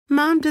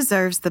Mom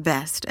deserves the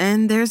best,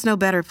 and there's no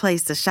better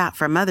place to shop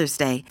for Mother's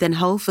Day than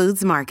Whole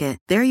Foods Market.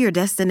 They're your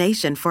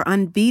destination for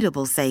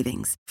unbeatable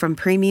savings, from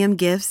premium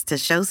gifts to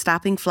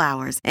show-stopping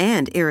flowers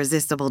and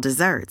irresistible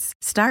desserts.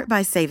 Start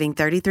by saving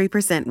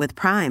 33% with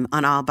Prime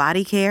on all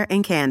body care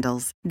and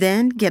candles.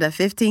 Then get a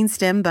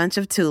 15-stem bunch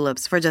of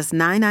tulips for just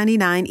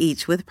 $9.99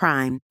 each with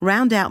Prime.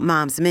 Round out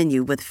Mom's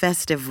menu with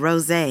festive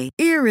rosé,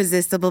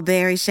 irresistible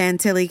berry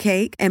chantilly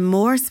cake, and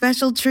more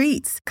special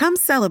treats. Come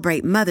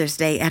celebrate Mother's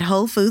Day at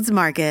Whole Foods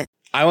Market.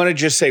 I want to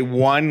just say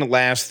one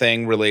last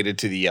thing related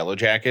to the Yellow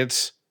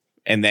Jackets,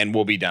 and then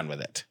we'll be done with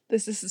it.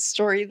 This is a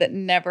story that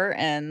never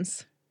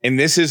ends. And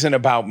this isn't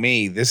about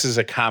me. This is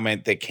a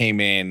comment that came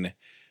in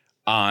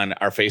on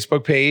our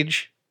Facebook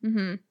page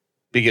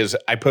because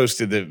I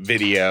posted the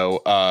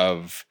video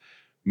of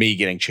me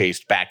getting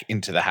chased back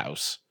into the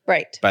house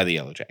by the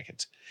Yellow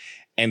Jackets.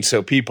 And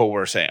so people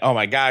were saying, oh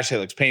my gosh, that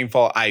looks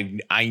painful.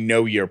 I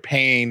know your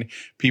pain.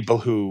 People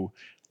who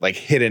like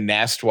hit a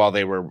nest while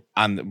they were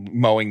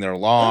mowing their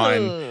lawn.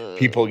 Ooh.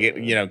 People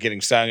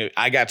getting stung.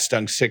 I got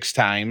stung 6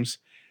 times.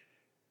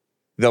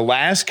 The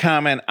last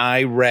comment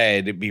I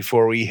read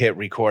before we hit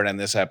record on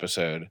this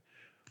episode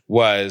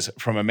was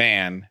from a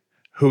man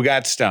who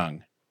got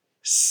stung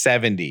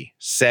 70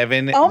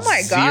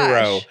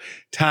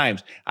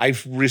 times. I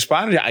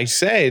responded. I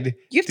said,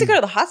 you have to go to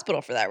the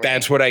hospital for that, right?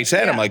 That's what I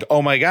said. Yeah. I'm like,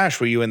 oh my gosh,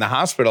 were you in the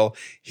hospital?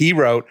 He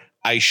wrote,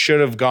 I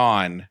should have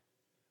gone,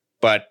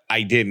 but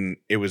I didn't.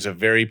 It was a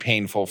very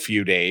painful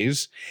few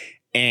days,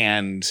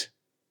 and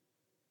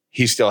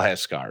he still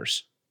has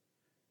scars.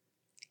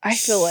 I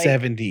feel like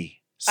 70.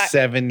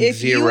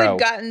 If you had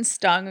gotten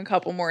stung a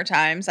couple more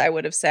times, I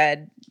would have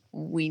said,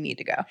 we need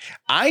to go.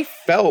 I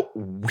felt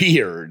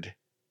weird.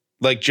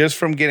 Like just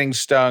from getting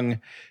stung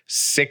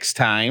 6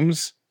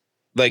 times,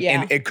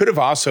 and it could have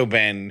also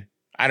been,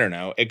 I don't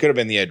know, it could have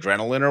been the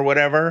adrenaline or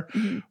whatever.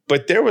 Mm-hmm.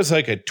 But there was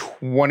like a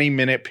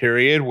 20-minute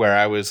period where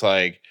I was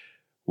like,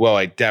 well,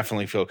 I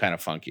definitely feel kind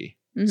of funky.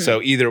 Mm-hmm.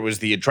 So either it was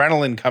the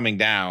adrenaline coming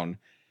down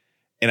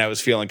and I was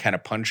feeling kind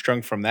of punch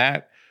drunk from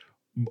that,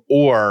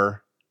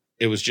 or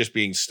it was just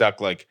being stuck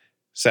like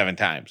 7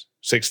 times,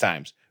 6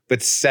 times,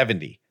 but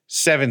 70.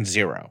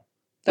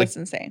 That's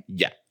insane.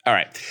 Yeah. All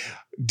right.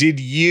 Did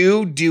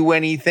you do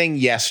anything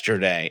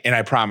yesterday? And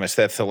I promise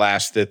that's the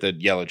last that the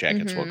Yellow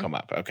Jackets will come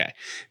up. Okay.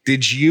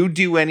 Did you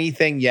do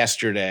anything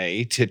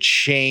yesterday to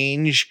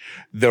change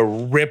the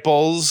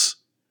ripples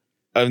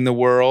in the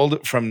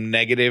world from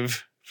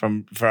negative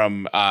to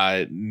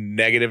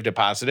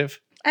positive?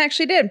 I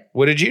actually did.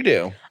 What did you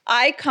do?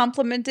 I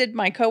complimented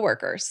my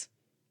coworkers.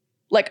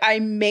 Like I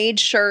made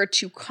sure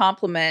to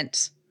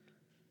compliment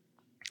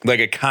like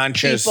a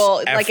conscious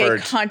effort. Like a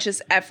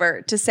conscious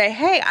effort to say,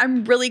 hey,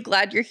 I'm really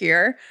glad you're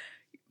here.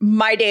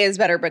 My day is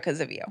better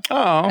because of you.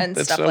 Oh, and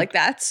stuff like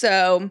that.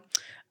 So,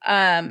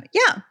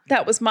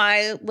 that was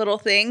my little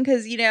thing.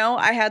 Cause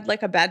I had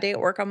like a bad day at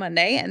work on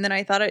Monday and then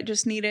I thought I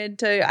needed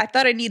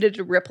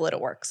to ripple it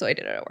at work. So I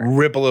did it at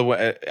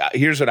work.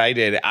 Here's what I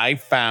did. I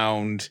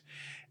found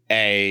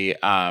a,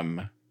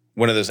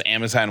 one of those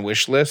Amazon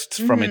wish lists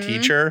from a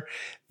teacher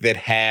that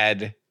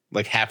had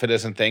like half a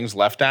dozen things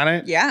left on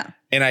it. Yeah.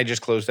 And I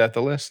just closed out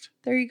the list.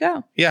 There you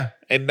go. Yeah.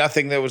 And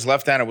nothing that was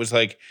left on it was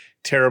like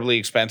terribly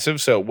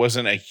expensive. So it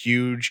wasn't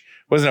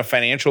a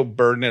financial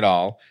burden at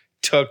all.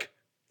 Took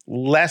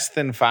less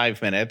than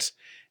 5 minutes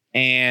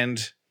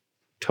and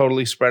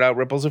totally spread out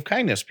ripples of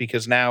kindness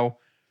because now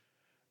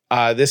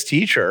this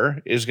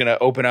teacher is going to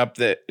open up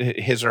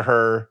his or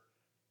her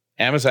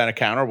Amazon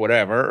account or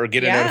whatever, or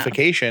get a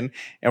notification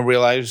and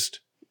realize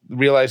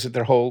that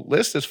their whole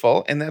list is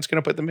full, and that's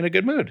going to put them in a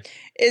good mood.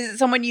 Is it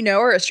someone you know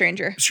or a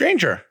stranger?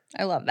 Stranger.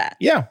 I love that.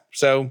 Yeah.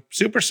 So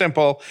super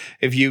simple.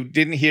 If you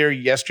didn't hear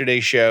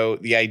yesterday's show,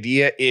 the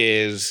idea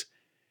is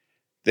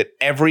that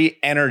every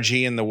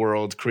energy in the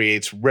world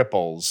creates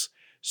ripples.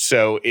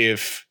 So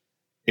if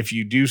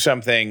you do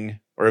something,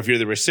 or if you're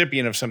the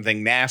recipient of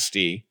something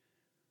nasty,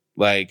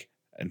 like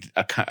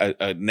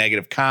a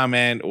negative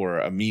comment or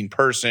a mean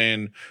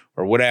person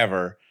or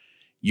whatever,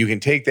 you can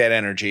take that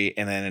energy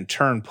and then in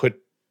turn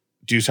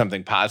do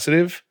something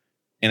positive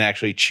and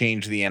actually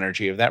change the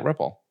energy of that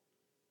ripple.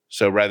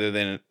 So rather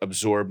than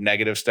absorb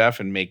negative stuff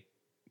and make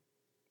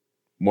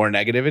more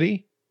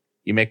negativity,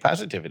 you make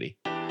positivity.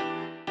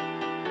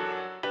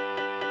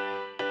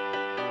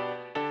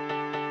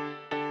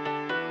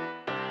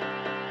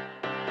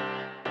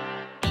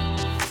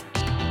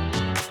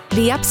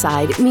 The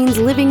Upside means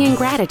living in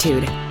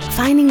gratitude,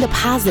 finding the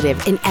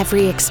positive in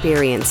every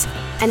experience,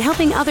 and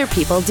helping other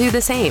people do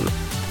the same.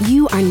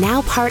 You are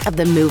now part of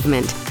the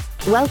movement.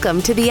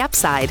 Welcome to The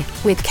Upside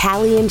with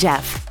Callie and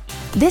Jeff.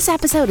 This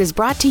episode is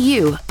brought to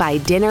you by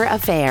Dinner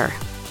Affair.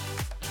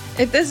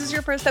 If this is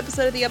your first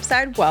episode of The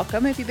Upside,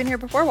 welcome. If you've been here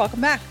before,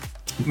 welcome back.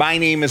 My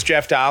name is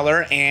Jeff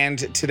Dollar, and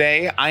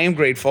today I am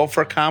grateful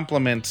for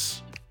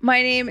compliments.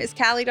 My name is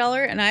Callie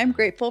Dollar, and I'm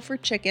grateful for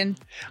chicken.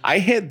 I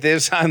hit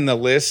this on the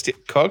list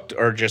cooked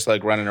or just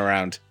like running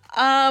around?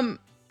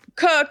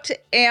 Cooked,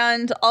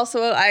 and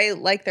also I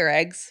like their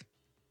eggs.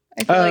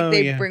 I feel like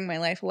they bring my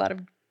life a lot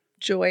of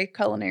joy,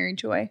 culinary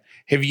joy.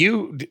 Have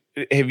you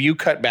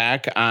cut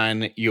back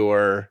on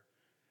your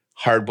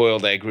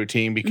hard-boiled egg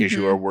routine because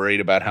you were worried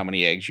about how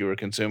many eggs you were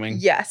consuming?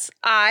 Yes.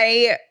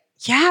 I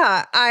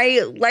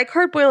like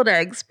hard-boiled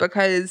eggs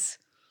because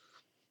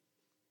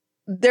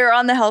they're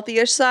on the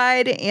healthiest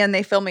side and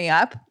they fill me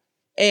up.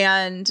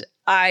 And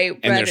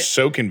they're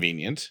so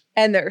convenient.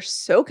 And they're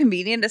so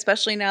convenient,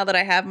 especially now that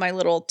I have my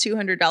little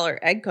 $200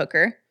 egg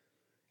cooker.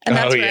 And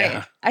that's right.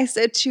 Yeah. I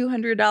said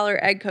 $200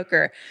 egg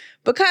cooker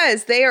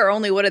because they are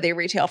only, what do they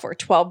retail for?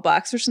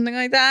 $12 or something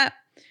like that.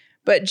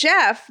 But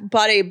Jeff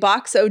bought a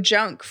box of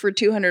junk for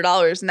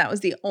 $200, and that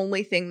was the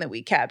only thing that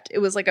we kept. It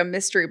was like a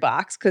mystery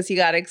box because he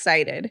got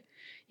excited.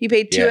 He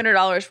paid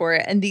 $200 for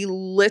it, and the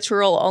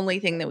literal only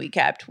thing that we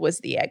kept was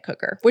the egg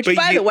cooker. Which,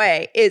 by the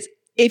way, is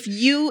if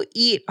you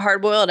eat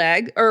hard-boiled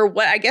egg or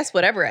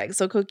whatever eggs,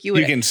 they'll cook you.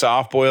 You can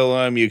soft boil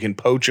them. You can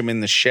poach them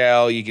in the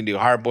shell. You can do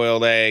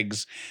hard-boiled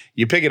eggs.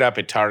 You pick it up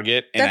at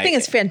Target. And that thing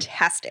is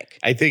fantastic.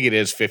 I think it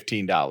is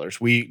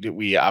 $15.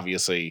 We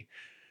obviously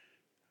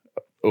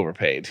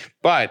overpaid,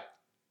 but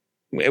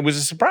it was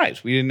a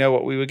surprise. We didn't know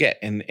what we would get.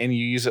 And you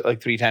use it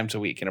like 3 times a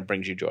week and it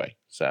brings you joy.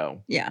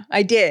 So yeah,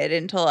 I did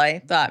until I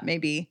thought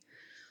maybe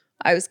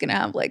I was going to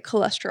have like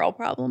cholesterol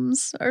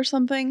problems or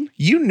something.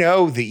 You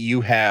know that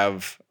you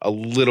have a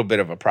little bit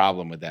of a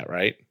problem with that,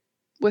 right?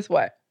 With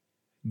what?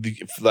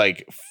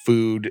 Like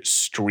food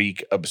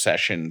streak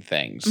obsession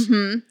things.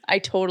 Mm-hmm. I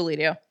totally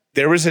do.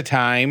 There was a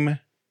time a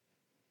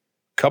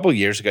couple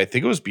years ago, I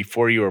think it was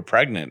before you were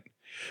pregnant,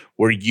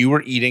 where you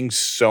were eating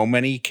so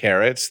many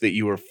carrots that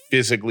you were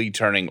physically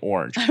turning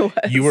orange. I was.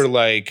 You were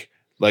like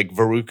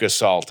Veruca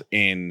Salt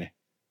in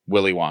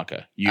Willy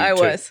Wonka.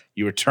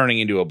 You were turning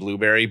into a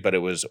blueberry, but it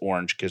was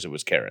orange because it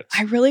was carrots.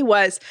 I really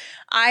was.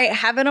 I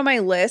have it on my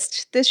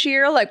list this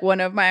year, like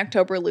one of my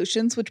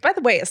Octoberlutions, which, by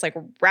the way, is like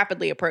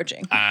rapidly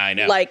approaching. I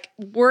know. Like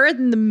we're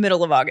in the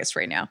middle of August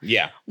right now.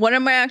 Yeah. One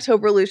of my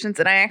Octoberlutions,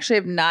 and I actually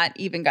have not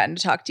even gotten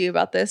to talk to you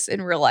about this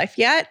in real life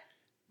yet,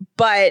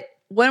 but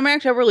one of my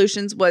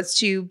Octoberlutions was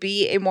to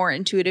be a more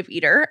intuitive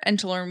eater and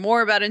to learn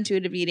more about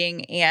intuitive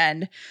eating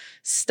and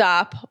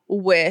stop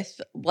with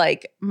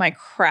like my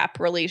crap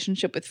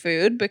relationship with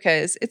food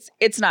because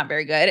it's not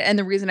very good. And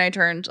the reason I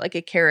turned like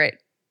a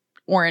carrot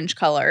orange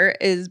color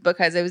is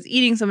because I was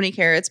eating so many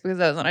carrots because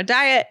I was on a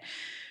diet,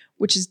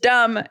 which is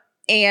dumb.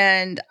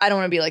 And I don't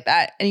want to be like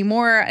that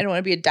anymore. I don't want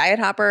to be a diet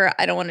hopper.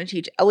 I don't want to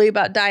teach Ellie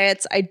about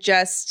diets. I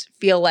just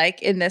feel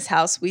like in this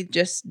house, we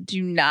just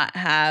do not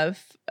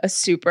have a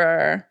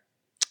super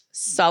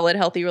solid,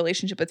 healthy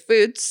relationship with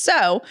food.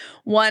 So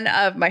one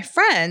of my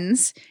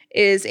friends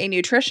is a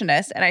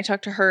nutritionist, and I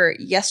talked to her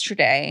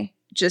yesterday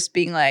just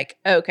being like,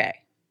 okay,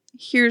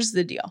 here's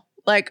the deal.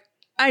 Like,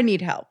 I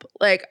need help.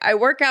 Like, I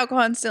work out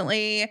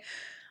constantly.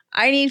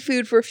 I need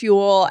food for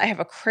fuel. I have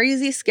a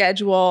crazy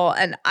schedule,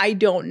 and I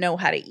don't know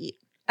how to eat.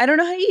 I don't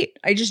know how to eat.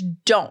 I just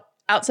don't.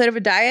 Outside of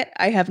a diet,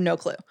 I have no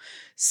clue.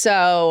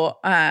 So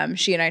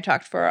she and I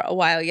talked for a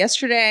while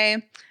yesterday,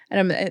 and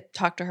I'm going to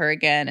talk to her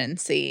again and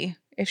see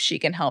if she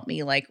can help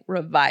me like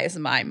revise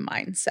my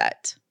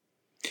mindset.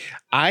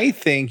 I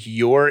think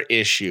your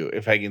issue,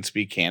 if I can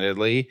speak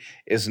candidly,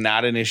 is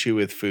not an issue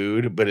with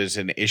food, but is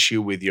an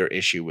issue with your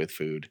issue with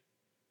food.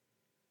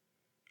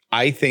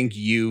 I think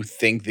you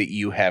think that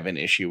you have an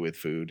issue with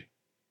food.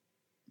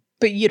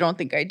 But you don't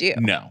think I do.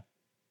 No.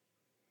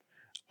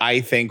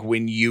 I think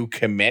when you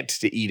commit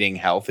to eating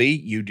healthy,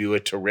 you do a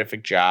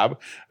terrific job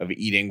of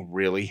eating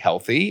really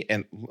healthy.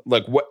 And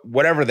like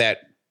whatever that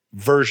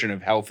version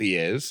of healthy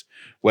is,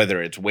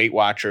 whether it's Weight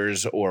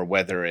Watchers or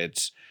whether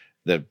it's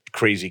the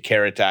crazy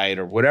carrot diet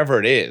or whatever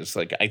it is,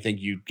 like I think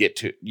you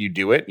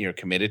do it and you're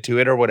committed to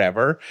it or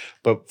whatever.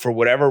 But for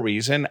whatever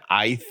reason,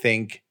 I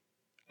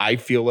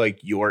feel like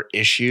your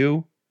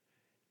issue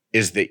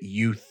is that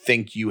you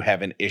think you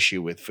have an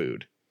issue with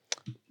food.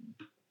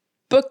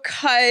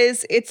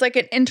 Because it's like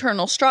an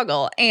internal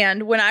struggle.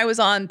 And when I was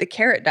on the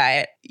carrot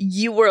diet,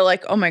 you were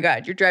like, oh my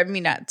God, you're driving me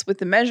nuts with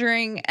the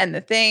measuring and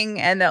the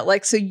thing. And that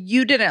like, so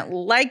you didn't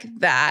like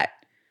that.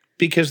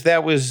 Because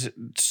that was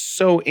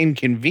so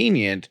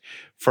inconvenient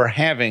for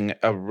having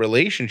a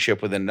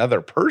relationship with another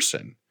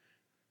person.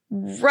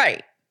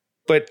 Right.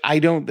 But I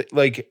don't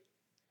like,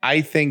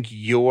 I think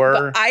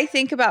But I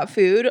think about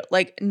food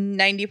like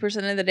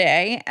 90% of the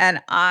day,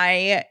 and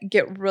I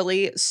get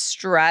really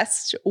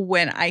stressed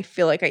when I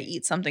feel like I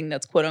eat something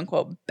that's quote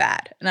unquote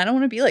bad. And I don't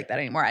want to be like that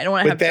anymore. I don't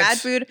want to have bad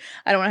food.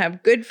 I don't want to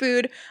have good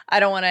food. I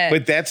don't want to.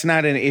 But that's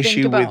not an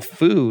issue with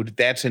food.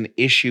 That's an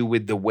issue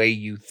with the way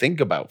you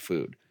think about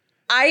food.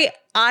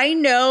 I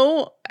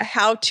know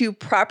how to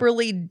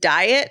properly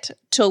diet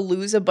to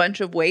lose a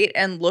bunch of weight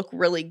and look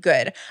really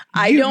good.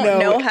 I don't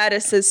know how to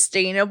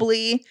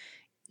sustainably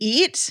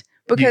eat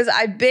because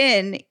I've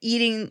been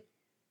eating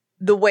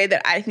the way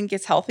that I think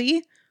is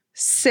healthy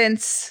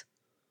since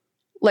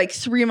like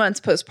 3 months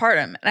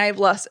postpartum, and I've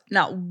lost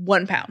not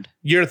 1 pound.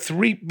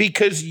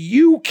 Because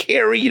you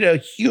carried a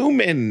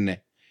human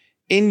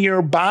in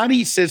your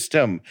body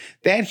system.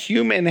 That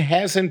human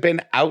hasn't been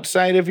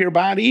outside of your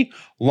body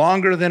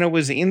longer than it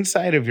was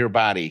inside of your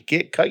body.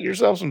 Cut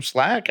yourself some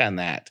slack on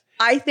that.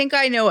 I think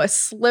I know a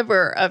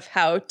sliver of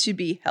how to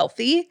be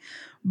healthy,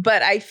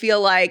 but I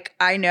feel like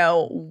I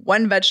know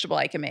one vegetable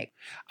I can make.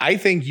 I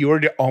think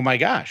oh my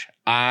gosh.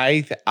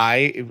 I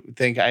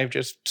think I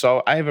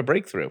have a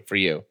breakthrough for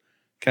you.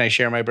 Can I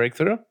share my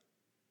breakthrough?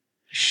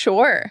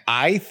 Sure.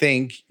 I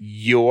think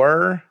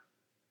your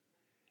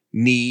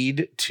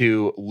need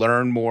to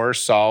learn more,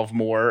 solve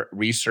more,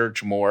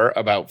 research more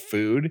about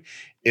food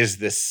is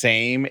the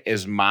same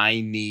as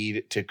my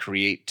need to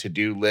create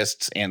to-do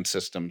lists and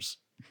systems.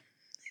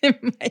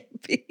 It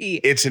might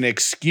be. It's an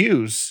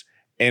excuse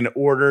in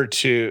order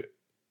to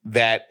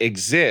that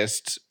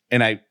exists.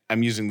 And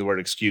I'm using the word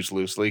excuse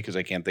loosely because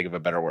I can't think of a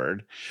better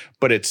word,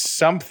 but it's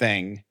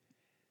something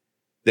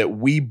that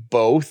we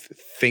both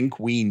think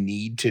we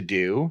need to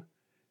do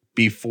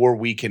before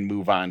we can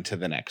move on to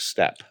the next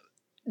step.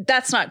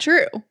 That's not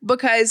true,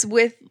 because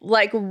with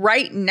like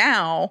right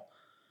now,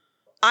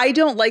 I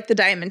don't like the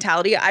diet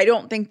mentality. I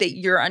don't think that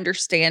you're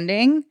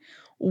understanding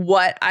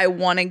what I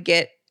want to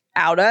get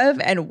out of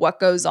and what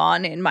goes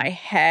on in my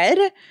head.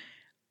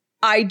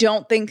 I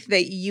don't think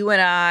that you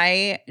and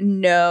I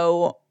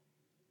know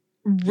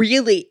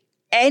really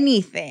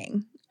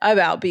anything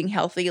about being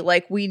healthy.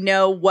 Like, we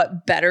know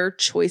what better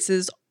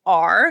choices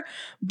are,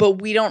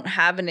 but we don't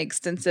have an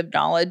extensive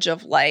knowledge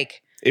of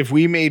like, if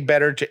we made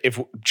better, if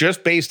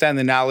just based on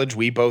the knowledge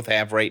we both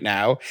have right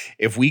now,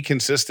 if we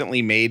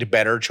consistently made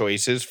better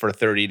choices for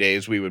 30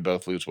 days, we would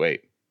both lose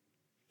weight.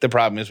 The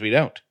problem is we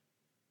don't.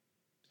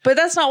 But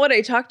that's not what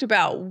I talked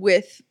about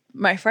with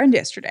my friend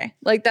yesterday.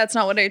 Like, that's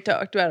not what I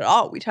talked about at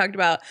all. We talked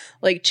about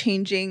like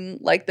changing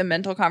like the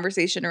mental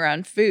conversation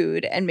around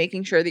food and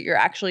making sure that you're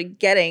actually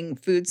getting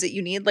foods that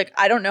you need. Like,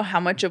 I don't know how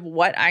much of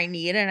what I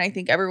need, and I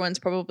think everyone's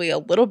probably a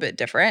little bit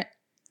different.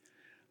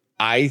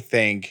 I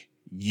think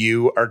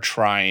you are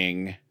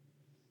trying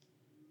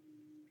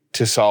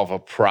to solve a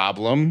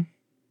problem.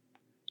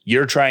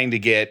 You're trying to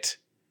get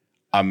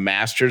a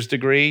master's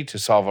degree to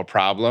solve a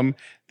problem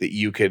that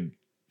you could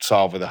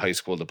solve with a high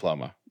school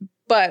diploma.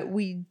 But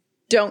we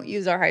don't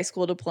use our high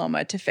school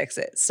diploma to fix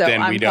it. So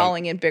Then I'm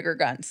calling in bigger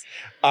guns.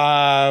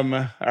 All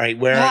right.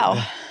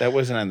 Wow. That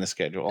wasn't on the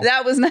schedule.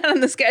 That was not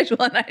on the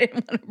schedule, and I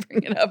didn't want to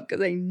bring it up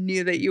because I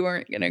knew that you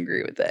weren't going to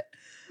agree with it.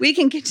 We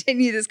can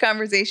continue this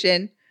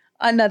conversation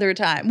another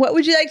time. What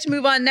would you like to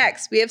move on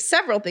next? We have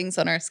several things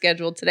on our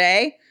schedule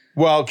today.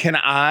 Well, can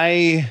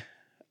I...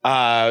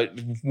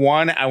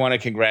 one, I want to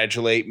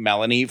congratulate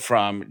Melanie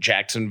from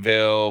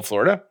Jacksonville,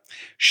 Florida.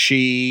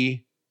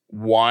 She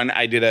won.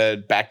 We did a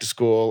back to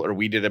school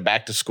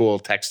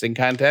texting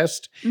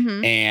contest,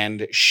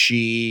 and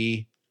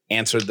she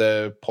answered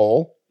the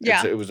poll.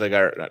 Yeah. It was like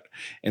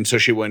and so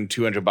she won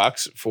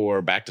 $200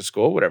 for back to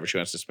school, whatever she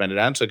wants to spend it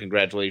on. So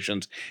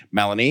congratulations,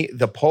 Melanie.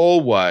 The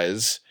poll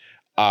was,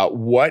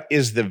 what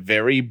is the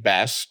very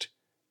best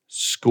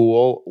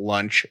school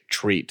lunch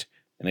treat?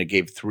 And it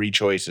gave 3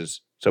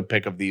 choices. So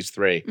pick of these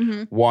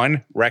 3.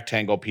 1,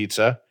 rectangle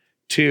pizza.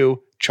 2,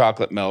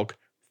 chocolate milk.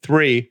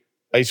 3,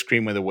 ice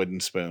cream with a wooden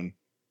spoon.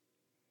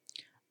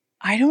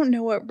 I don't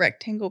know what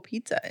rectangle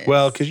pizza is.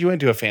 Well, because you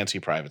went to a fancy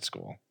private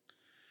school.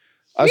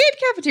 We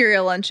had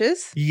cafeteria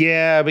lunches.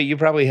 Yeah, but you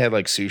probably had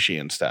like sushi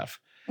and stuff.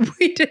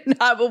 We did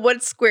not, but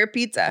what's square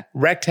pizza?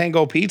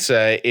 Rectangle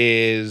pizza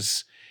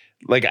is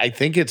like,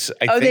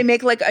 they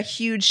make like a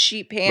huge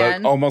sheet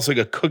pan. Like, almost like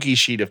a cookie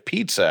sheet of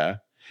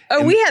pizza.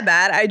 Oh, we had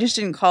that. I just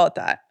didn't call it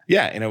that.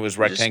 Yeah, and it was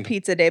rectangle. Just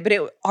pizza day, but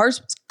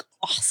ours was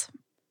awesome.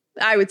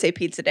 I would say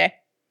pizza day.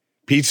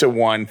 Pizza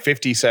won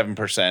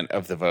 57%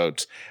 of the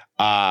votes.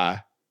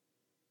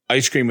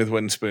 Ice cream with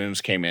wooden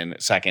spoons came in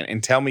second.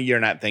 And tell me you're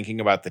not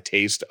thinking about the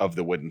taste of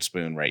the wooden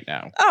spoon right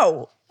now.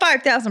 Oh,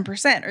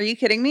 5,000%. Are you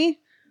kidding me?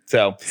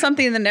 So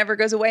something that never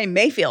goes away.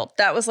 Mayfield.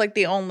 That was like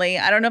the only,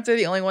 I don't know if they're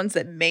the only ones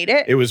that made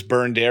it. It was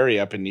Burned Dairy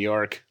up in New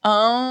York.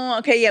 Oh,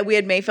 okay. Yeah, we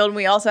had Mayfield, and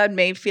we also had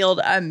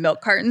Mayfield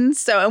milk cartons.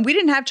 So, and we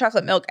didn't have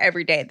chocolate milk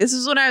every day. This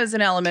is when I was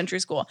in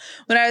elementary school.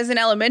 When I was in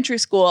elementary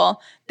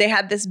school, they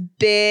had this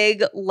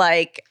big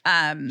like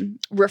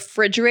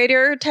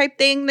refrigerator type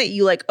thing that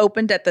you like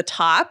opened at the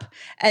top,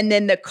 and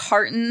then the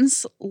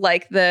cartons,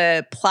 like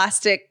the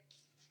plastic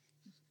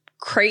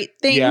crate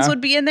things would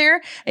be in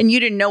there, and you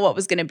didn't know what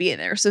was going to be in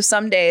there. So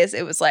some days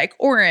it was like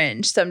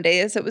orange, some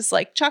days it was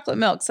like chocolate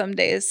milk, some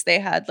days they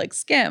had like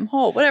skim,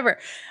 whole, whatever.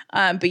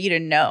 But you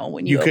didn't know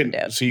when you opened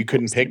it. So you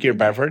couldn't pick your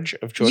beverage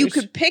of choice? You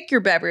could pick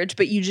your beverage,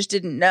 but you just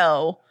didn't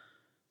know,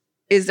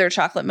 is there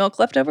chocolate milk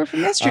left over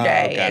from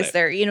yesterday? Is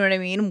there, you know what I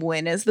mean?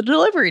 When is the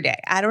delivery day?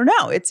 I don't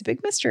know. It's a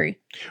big mystery.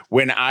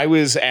 When I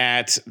was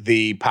at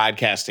the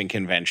podcasting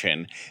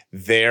convention,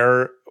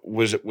 there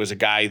was a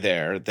guy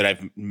there that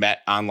I've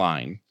met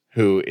online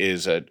who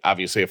is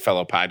obviously a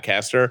fellow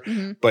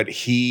podcaster, but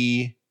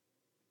he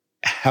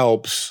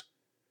helps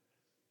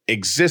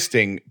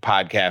existing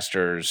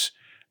podcasters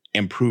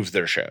improve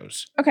their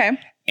shows. Okay.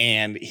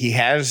 And he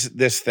has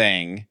this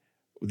thing,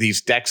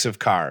 these decks of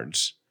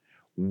cards,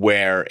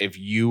 where if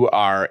you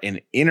are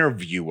an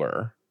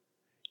interviewer,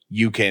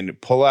 you can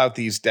pull out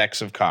these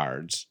decks of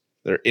cards.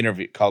 They're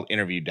called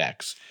interview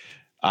decks.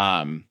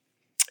 And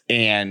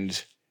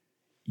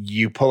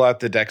you pull out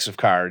the decks of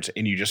cards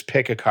and you just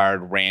pick a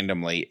card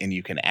randomly and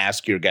you can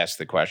ask your guest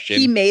the question.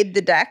 He made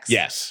the decks?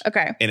 Yes.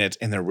 Okay.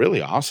 And they're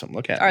really awesome.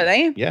 Look at them. Are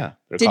they? Yeah.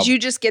 Did you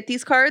just get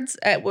these cards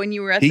when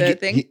you were at the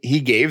thing?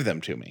 He gave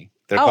them to me.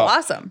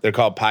 Awesome. They're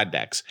called pod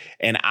decks.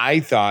 And I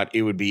thought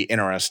it would be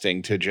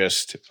interesting to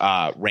just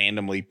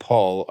randomly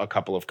pull a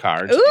couple of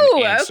cards.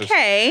 Ooh,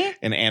 okay.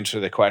 And answer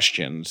the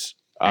questions.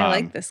 I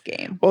like this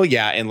game. Well,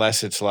 yeah,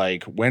 unless it's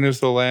like, when is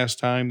the last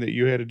time that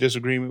you had a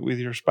disagreement with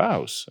your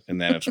spouse? And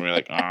then it's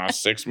really like,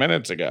 6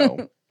 minutes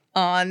ago.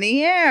 On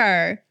the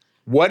air.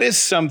 What is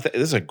something,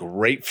 this is a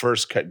great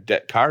first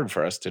card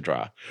for us to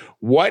draw.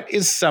 What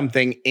is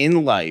something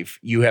in life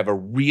you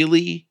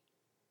really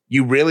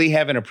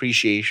have an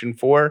appreciation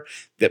for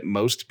that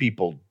most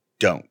people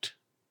don't?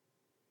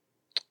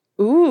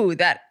 Ooh,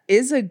 that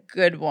is a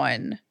good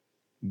one.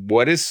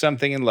 What is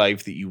something in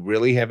life that you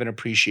really have an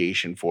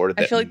appreciation for?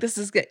 That, I feel like this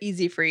is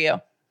easy for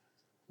you.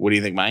 What do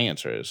you think my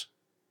answer is?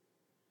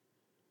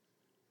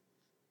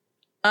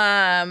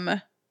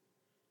 I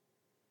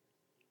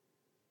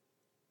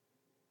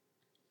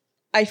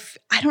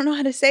don't know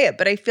how to say it,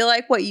 but I feel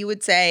like what you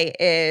would say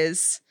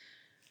is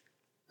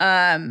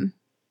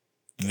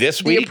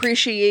this week? The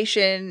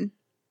appreciation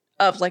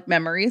of like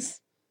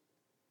memories.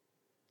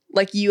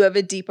 Like you have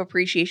a deep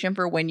appreciation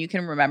for when you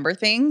can remember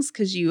things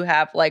because you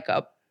have like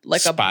a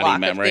spotty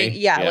block memory. Of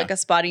things. Yeah, like a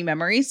spotty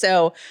memory.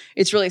 So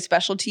it's really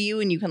special to you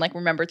and you can like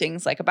remember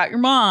things like about your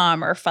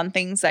mom or fun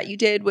things that you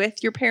did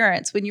with your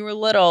parents when you were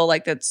little.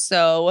 Like that's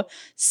so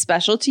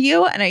special to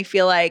you. And I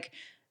feel like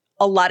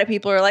a lot of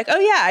people are like, oh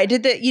yeah, I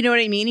did that. You know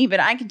what I mean? Even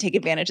I can take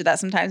advantage of that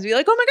sometimes and be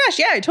like, oh my gosh,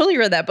 yeah, I totally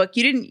read that book.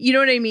 You didn't, you know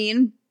what I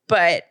mean?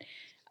 But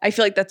I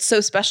feel like that's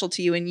so special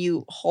to you and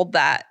you hold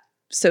that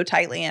so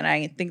tightly. And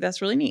I think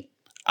that's really neat.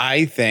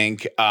 I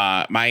think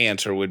my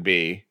answer would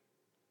be,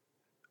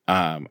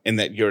 and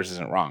that yours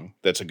isn't wrong.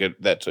 That's a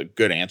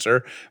good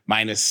answer.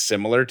 Mine is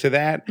similar to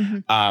that.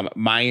 Mm-hmm.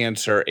 My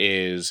answer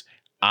is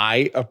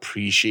I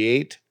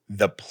appreciate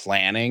the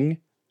planning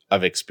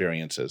of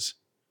experiences.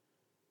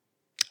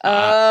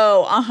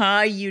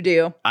 You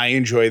do. I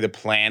enjoy the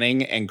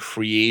planning and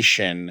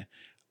creation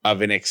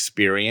of an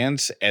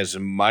experience as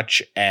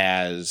much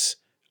as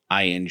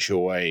I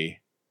enjoy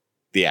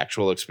the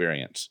actual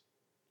experience.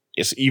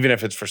 Even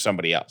if it's for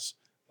somebody else.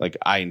 Like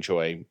I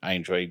enjoy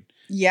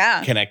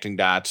connecting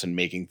dots and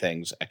making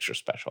things extra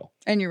special.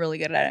 And you're really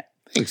good at it.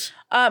 Thanks.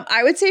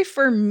 I would say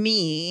for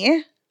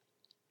me,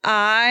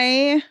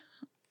 the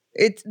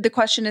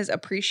question is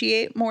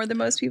appreciate more than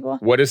most people.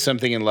 What is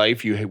something in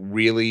life you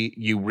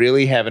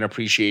really have an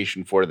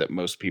appreciation for that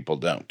most people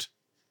don't?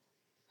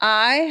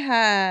 I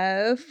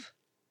have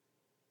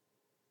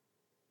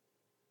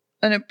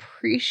an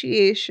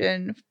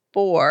appreciation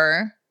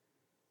for,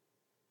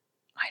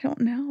 I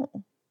don't know.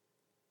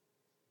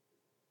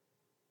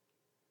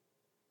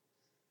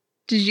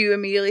 Did you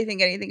immediately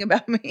think anything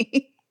about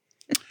me?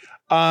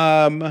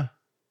 I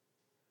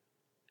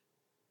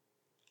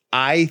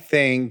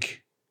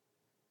think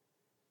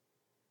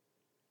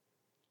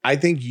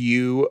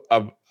you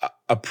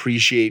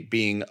appreciate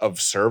being of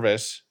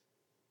service.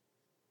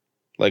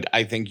 Like,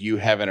 I think you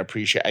have an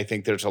I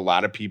think there's a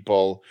lot of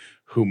people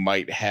who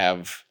might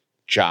have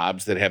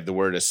jobs that have the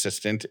word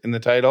assistant in the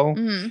title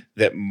mm-hmm.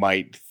 that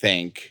might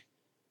think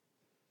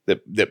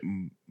that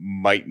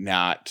might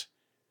not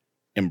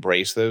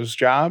embrace those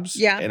jobs.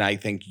 Yeah. And I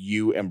think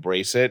you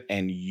embrace it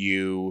and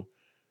you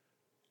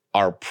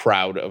are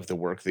proud of the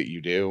work that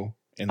you do.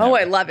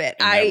 I love it.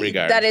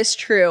 That is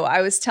true.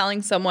 I was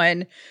telling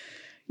someone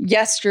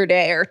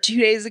yesterday or 2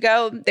 days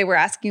ago, they were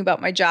asking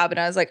about my job and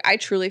I was like, I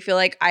truly feel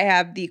like I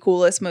have the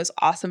coolest, most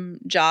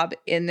awesome job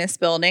in this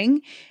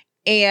building.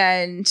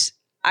 And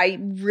I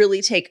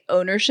really take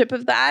ownership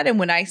of that. And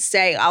when I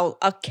say I'll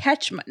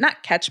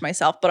not catch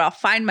myself, but I'll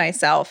find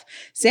myself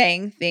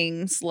saying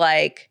things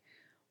like,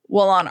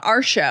 well, on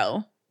our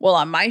show,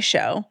 on my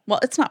show, well,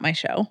 it's not my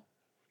show,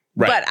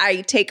 right. But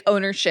I take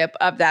ownership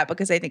of that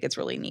because I think it's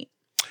really neat.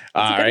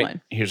 All right.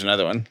 One. Here's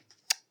another one.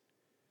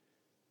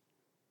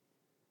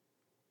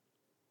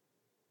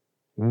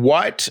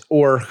 What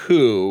or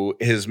who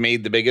has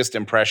made the biggest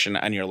impression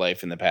on your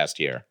life in the past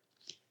year?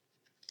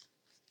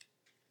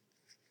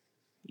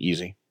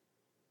 Easy.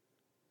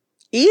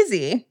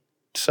 Easy?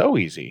 So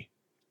easy.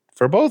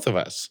 For both of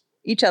us.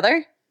 Each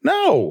other?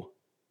 No.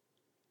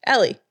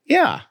 Ellie?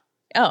 Yeah.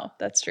 Oh,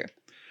 that's true.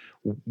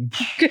 I'm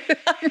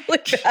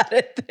really bad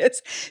at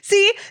this.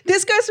 See,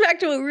 this goes back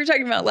to what we were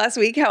talking about last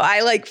week, how I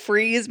like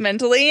freeze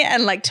mentally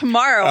and like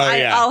tomorrow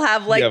I'll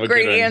have like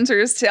great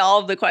answers to all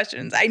of the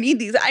questions. I need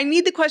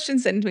the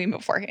questions sent to me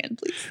beforehand,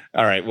 please.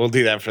 All right. We'll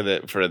do that for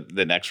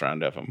the next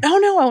round of them. Oh,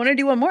 no. I want to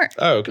do one more.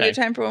 Oh, okay. We have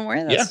time for one more?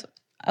 Yeah.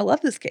 I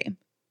love this game.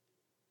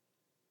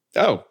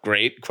 Oh,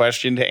 great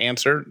question to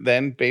answer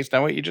then based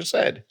on what you just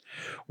said.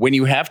 When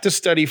you have to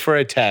study for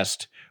a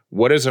test,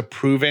 what is a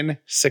proven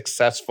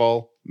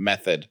successful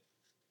method?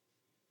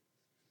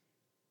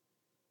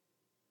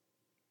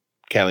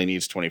 Callie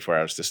needs 24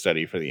 hours to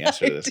study for the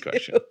answer to this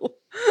question.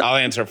 I'll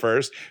answer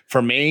first.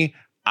 For me,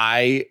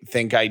 I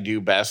think I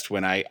do best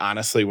when I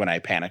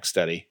panic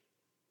study.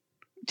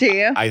 Do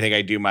you? I think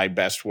I do my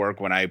best work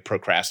when I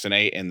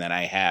procrastinate and then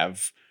I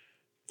have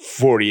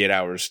 48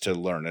 hours to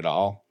learn it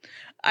all.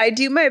 I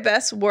do my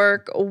best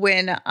work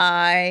when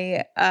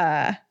I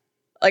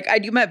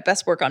do my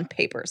best work on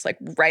papers, like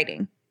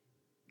writing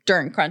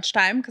during crunch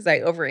time because I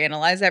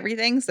overanalyze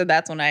everything. So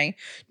that's when I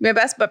do my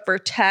best. But for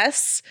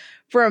tests,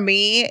 for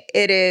me,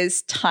 it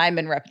is time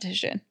and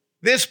repetition.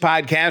 This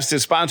podcast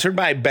is sponsored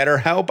by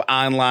BetterHelp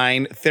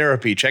Online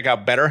Therapy. Check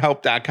out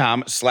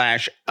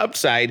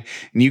BetterHelp.com/upside,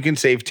 and you can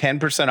save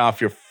 10%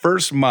 off your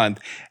first month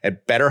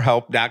at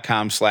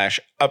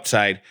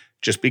BetterHelp.com/upside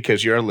just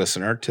because you're a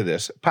listener to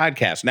this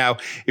podcast. Now,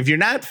 if you're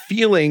not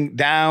feeling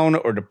down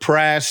or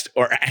depressed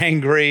or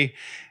angry,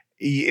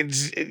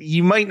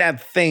 you might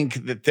not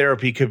think that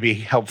therapy could be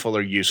helpful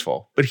or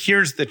useful. But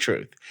here's the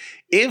truth.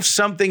 If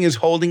something is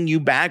holding you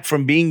back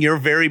from being your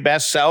very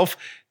best self,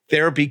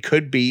 therapy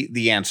could be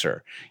the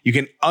answer. You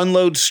can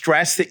unload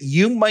stress that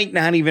you might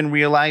not even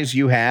realize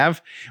you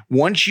have.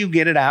 Once you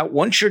get it out,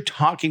 once you're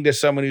talking to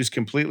someone who's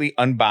completely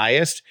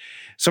unbiased,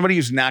 somebody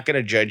who's not going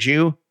to judge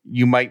you,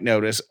 you might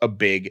notice a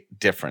big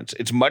difference.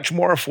 It's much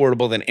more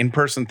affordable than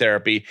in-person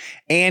therapy,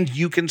 and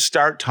you can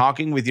start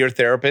talking with your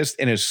therapist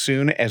in as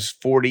soon as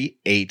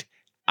 48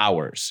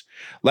 hours.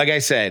 Like I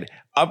said,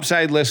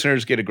 Upside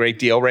listeners get a great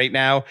deal right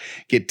now.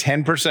 Get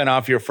 10%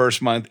 off your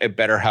first month at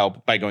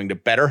BetterHelp by going to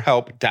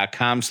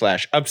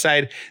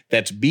BetterHelp.com/upside.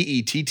 That's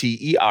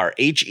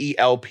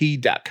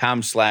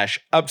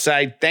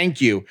BetterHelp.com/upside.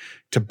 Thank you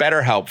to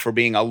BetterHelp for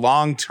being a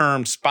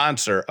long-term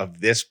sponsor of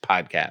this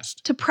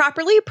podcast. To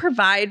properly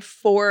provide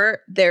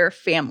for their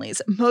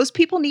families, most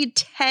people need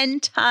 10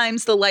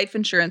 times the life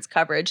insurance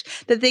coverage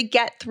that they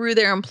get through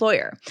their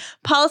employer.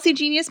 Policy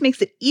Genius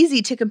makes it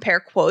easy to compare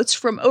quotes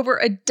from over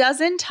a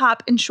dozen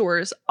top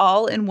insurers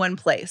all in one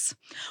place.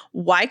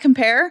 Why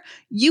compare?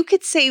 You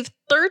could save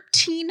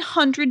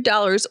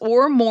 $1,300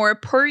 or more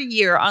per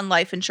year on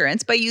life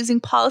insurance by using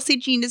Policy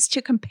Genius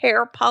to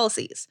compare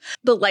policies.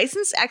 The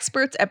licensed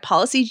experts at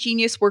Policy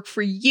Genius work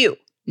for you,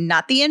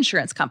 not the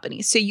insurance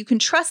company, so you can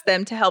trust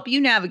them to help you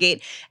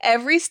navigate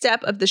every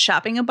step of the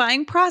shopping and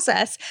buying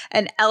process,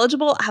 and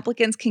eligible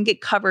applicants can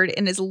get covered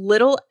in as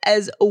little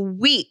as a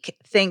week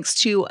thanks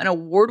to an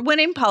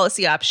award-winning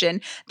policy option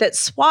that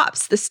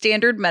swaps the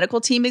standard medical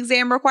team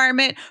exam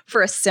requirement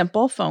for a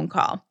simple phone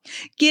call.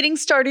 Getting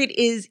started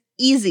is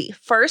easy.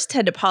 First,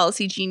 head to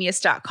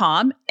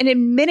policygenius.com, and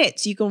in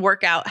minutes, you can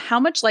work out how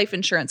much life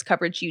insurance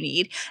coverage you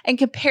need and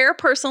compare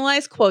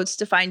personalized quotes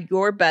to find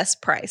your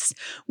best price.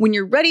 When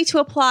you're ready to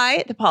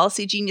apply, the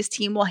Policy Genius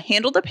team will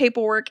handle the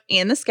paperwork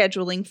and the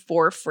scheduling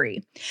for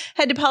free.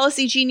 Head to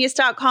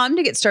policygenius.com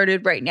to get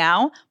started right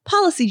now.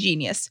 Policy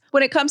Genius.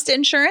 When it comes to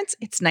insurance,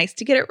 it's nice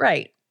to get it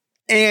right.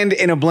 And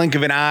in a blink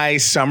of an eye,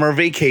 summer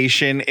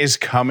vacation is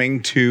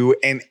coming to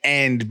an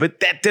end. But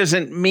that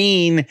doesn't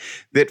mean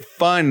that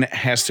fun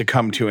has to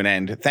come to an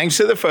end. Thanks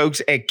to the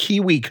folks at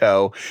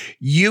KiwiCo,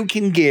 you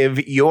can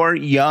give your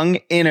young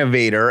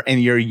innovator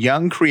and your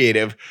young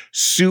creative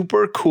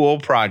super cool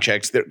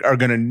projects that are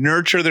going to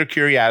nurture their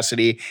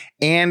curiosity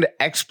and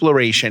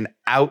exploration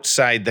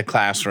outside the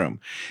classroom.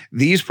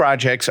 These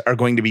projects are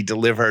going to be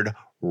delivered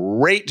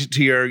right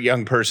to your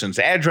young person's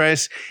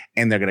address,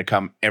 and they're going to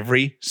come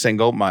every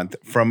single month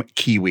from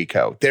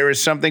KiwiCo. There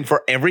is something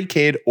for every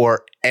kid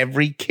or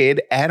every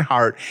kid at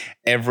heart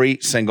every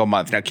single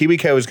month. Now,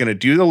 KiwiCo is going to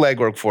do the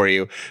legwork for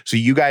you so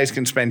you guys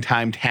can spend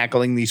time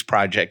tackling these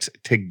projects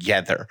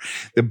together.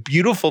 The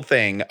beautiful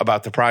thing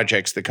about the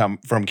projects that come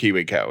from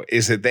KiwiCo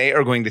is that they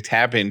are going to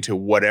tap into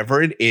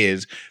whatever it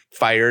is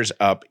fires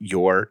up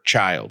your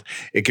child.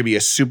 It could be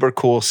a super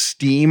cool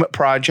STEAM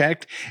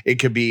project. It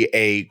could be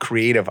a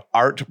creative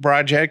art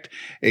project.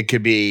 It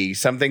could be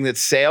something that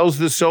sails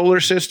the solar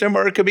system,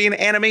 or it could be an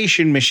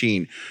animation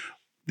machine.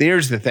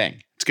 There's the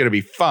thing. It's going to be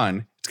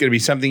fun. It's going to be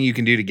something you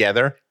can do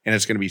together, and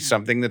it's going to be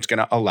something that's going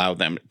to allow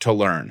them to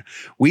learn.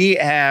 We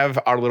have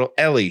our little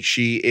Ellie.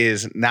 She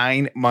is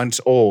 9 months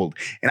old,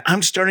 and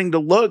I'm starting to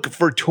look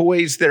for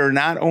toys that are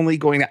not only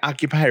going to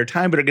occupy her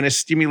time, but are going to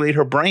stimulate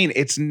her brain.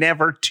 It's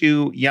never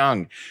too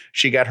young.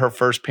 She got her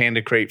first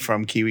Panda crate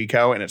from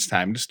KiwiCo, and it's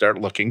time to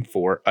start looking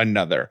for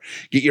another.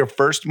 Get your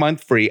first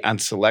month free on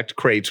select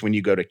crates when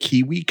you go to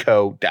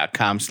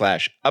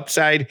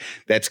kiwico.com/upside.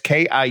 That's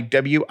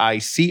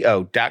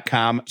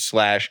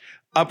KIWICO.com/upside.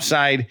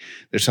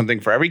 There's something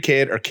for every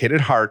kid or kid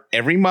at heart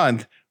every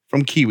month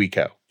from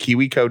KiwiCo.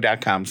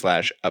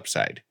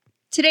 KiwiCo.com/upside.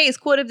 Today's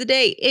quote of the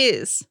day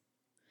is,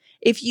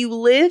 "If you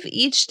live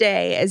each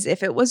day as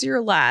if it was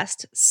your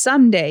last,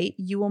 someday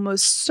you will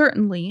most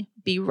certainly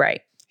be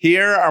right."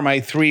 Here are my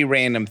 3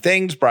 random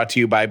things brought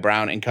to you by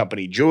Brown &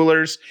 Company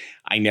Jewelers.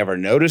 I never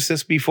noticed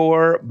this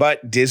before,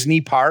 but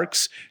Disney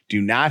parks do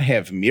not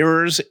have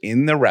mirrors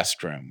in the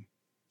restroom.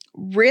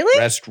 Really?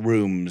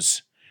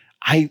 Restrooms.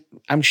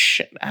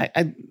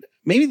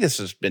 Maybe this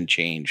has been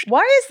changed.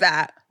 Why is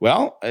that?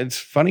 Well, it's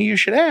funny you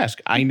should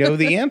ask. I know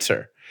the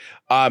answer.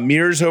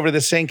 Mirrors over the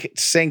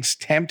sinks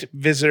tempt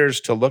visitors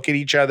to look at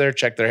each other,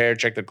 check their hair,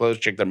 check their clothes,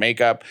 check their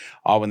makeup,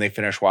 all when they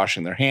finish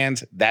washing their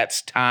hands.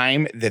 That's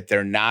time that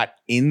they're not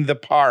in the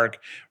park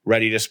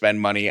ready to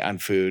spend money on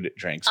food,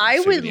 drinks, and I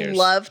would souvenirs.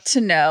 love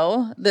to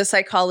know the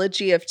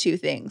psychology of two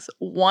things.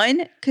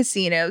 One,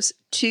 casinos.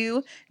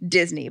 Two,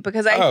 Disney.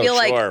 Because I feel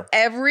like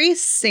every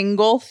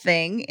single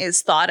thing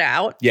is thought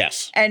out.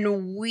 Yes.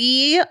 And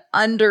we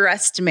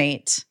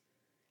underestimate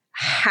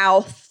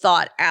how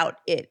thought out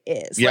it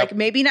is. Yep. Like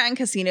maybe not in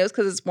casinos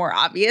because it's more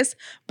obvious,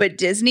 but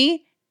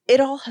Disney, it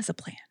all has a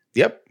plan.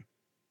 Yep.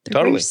 They're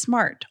Totally very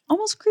smart.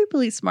 Almost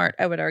creepily smart,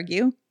 I would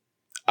argue.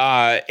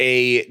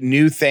 A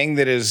new thing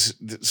that is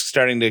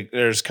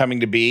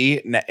coming to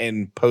be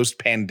in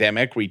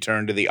post-pandemic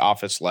return to the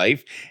office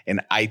life,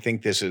 and I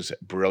think this is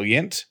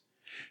brilliant,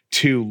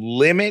 to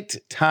limit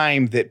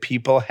time that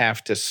people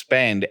have to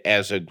spend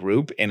as a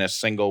group in a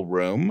single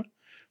room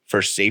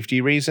for safety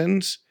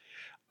reasons.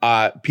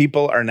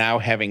 People are now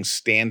having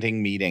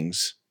standing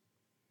meetings.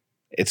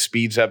 It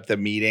speeds up the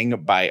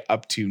meeting by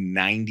up to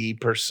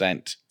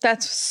 90%.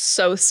 That's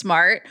so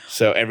smart.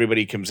 So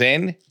everybody comes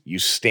in, you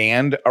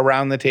stand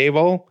around the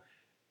table.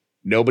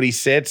 Nobody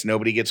sits,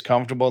 nobody gets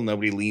comfortable,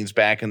 nobody leans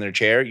back in their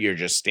chair. You're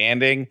just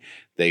standing.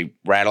 They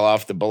rattle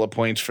off the bullet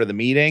points for the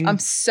meeting. I'm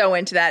so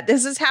into that.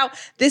 This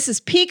is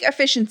peak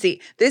efficiency.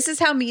 This is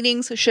how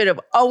meetings should have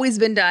always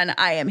been done.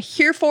 I am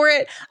here for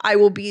it. I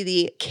will be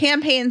the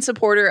campaign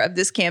supporter of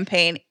this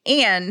campaign.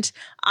 And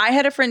I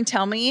had a friend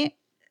tell me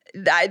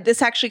that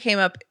this actually came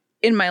up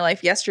in my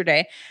life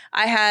yesterday.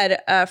 I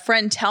had a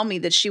friend tell me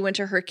that she went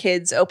to her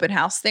kids' open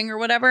house thing or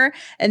whatever,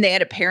 and they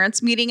had a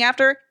parents meeting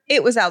after.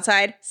 It was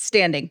outside,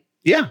 standing.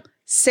 Yeah.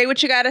 Say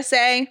what you got to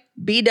say,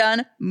 be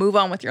done, move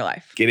on with your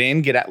life. Get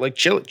in, get out. Like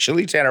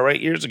Chili said it right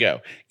years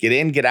ago. Get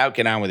in, get out,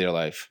 get on with your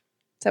life.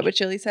 Is that what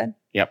Chili said?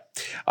 Yep.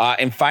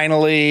 And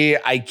finally,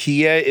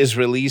 IKEA is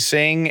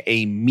releasing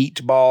a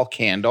meatball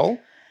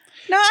candle.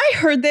 Now, I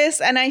heard this,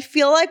 and I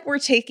feel like we're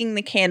taking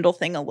the candle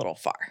thing a little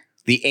far.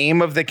 The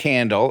aim of the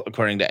candle,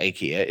 according to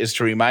IKEA, is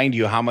to remind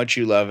you how much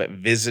you love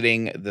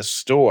visiting the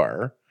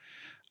store.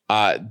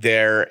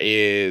 There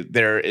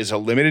is a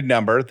limited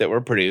number that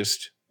were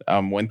produced.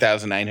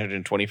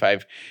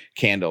 1,925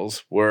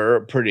 candles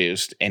were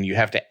produced, and you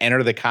have to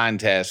enter the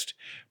contest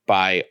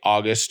by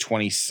August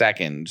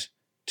 22nd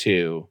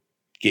to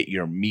get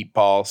your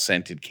meatball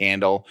scented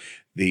candle.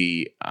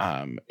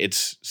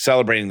 It's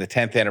celebrating the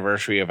 10th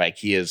anniversary of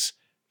IKEA's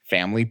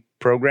family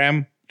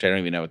program, which I don't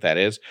even know what that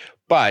is.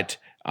 But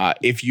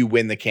if you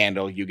win the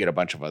candle, you get a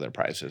bunch of other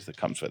prizes that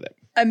comes with it.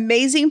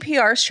 Amazing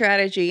PR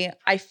strategy.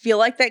 I feel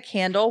like that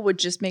candle would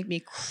just make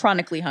me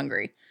chronically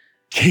hungry.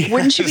 Yes.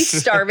 Wouldn't you be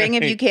starving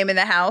if you came in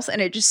the house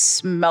and it just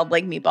smelled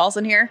like meatballs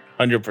in here?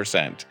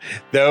 100%.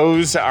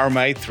 Those are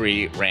my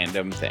 3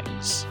 random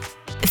things.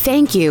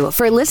 Thank you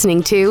for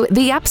listening to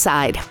The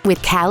Upside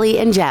with Callie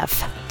and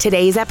Jeff.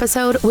 Today's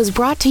episode was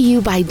brought to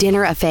you by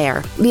Dinner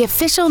Affair, the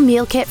official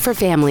meal kit for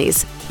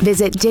families.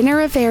 Visit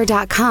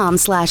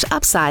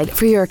dinneraffair.com/upside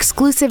for your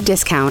exclusive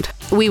discount.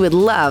 We would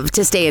love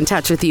to stay in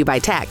touch with you by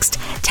text.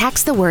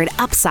 Text the word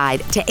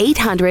UPSIDE to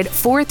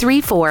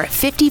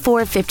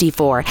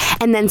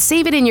 800-434-5454 and then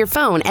save it in your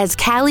phone as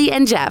Callie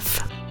and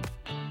Jeff.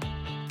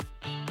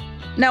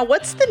 Now,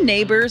 what's the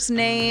neighbor's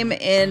name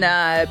in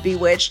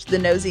Bewitched, the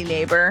nosy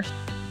neighbor?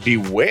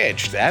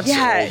 Bewitched? That's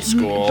old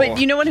school. But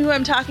you know who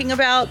I'm talking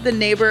about? The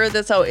neighbor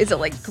that's, is it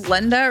like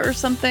Glenda or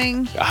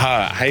something?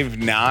 I've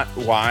not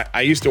watched.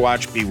 I used to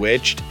watch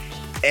Bewitched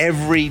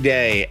every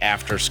day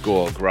after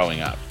school growing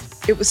up.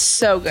 It was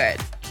so good.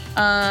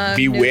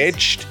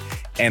 Bewitched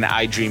and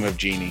I Dream of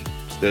Jeannie.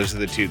 Those are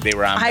the 2. They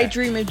were on. I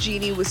Dream of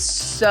Jeannie was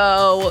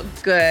so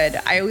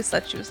good. I always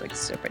thought she was like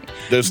so pretty.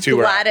 Those 2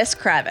 were Gladys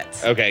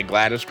Kravitz. Okay,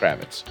 Gladys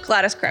Kravitz.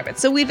 Gladys Kravitz.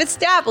 So we've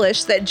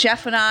established that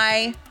Jeff and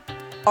I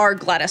are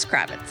Gladys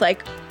Kravitz.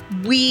 Like,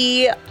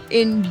 we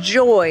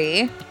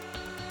enjoy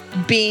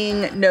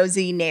being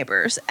nosy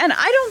neighbors. And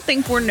I don't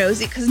think we're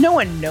nosy because no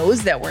one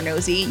knows that we're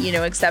nosy,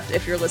 except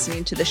if you're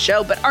listening to the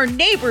show. But our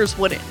neighbors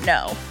wouldn't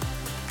know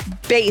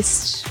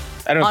based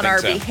on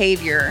our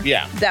behavior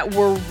that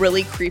we're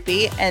really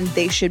creepy and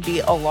they should be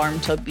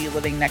alarmed to be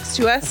living next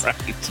to us. Right.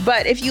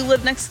 But if you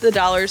live next to the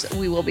dollars,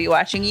 we will be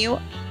watching you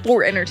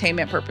for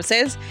entertainment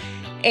purposes.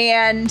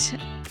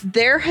 And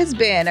there has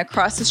been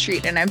across the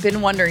street, and I've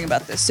been wondering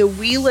about this. So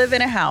we live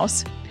in a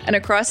house, and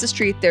across the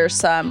street, there's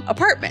some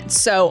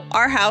apartments. So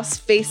our house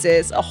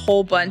faces a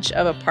whole bunch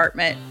of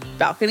apartment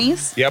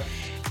balconies. Yep.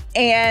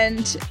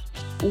 And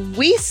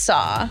we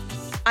saw,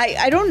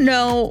 I don't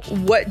know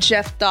what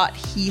Jeff thought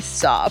he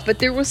saw, but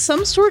there was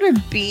some sort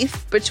of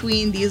beef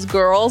between these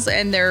girls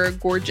and their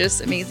gorgeous,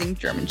 amazing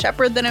German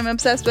Shepherd that I'm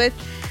obsessed with,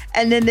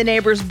 and then the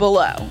neighbors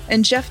below.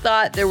 And Jeff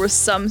thought there was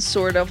some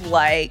sort of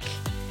like,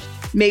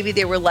 maybe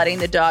they were letting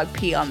the dog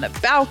pee on the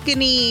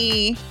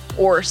balcony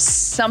or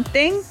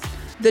something.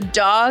 The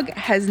dog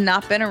has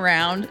not been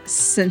around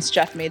since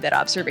Jeff made that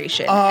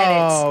observation.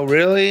 Oh,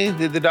 really?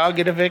 Did the dog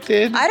get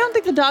evicted? I don't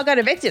think the dog got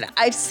evicted.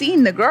 I've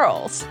seen the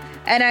girls,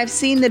 and I've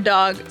seen the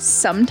dog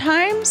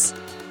sometimes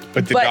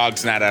But the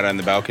dog's not out on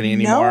the balcony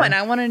anymore? No, and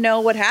I want to know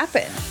what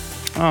happened.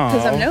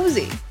 Because I'm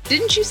nosy.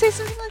 Didn't you say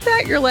something like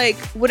that? You're like,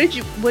 what did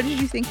you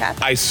think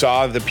happened? I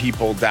saw the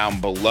people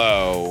down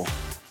below,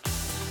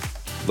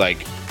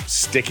 like,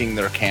 sticking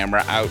their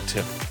camera out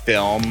to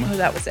film. Oh,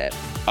 that was it.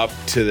 Up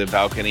to the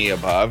balcony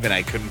above, and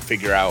I couldn't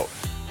figure out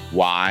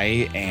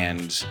why.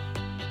 And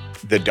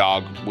the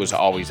dog was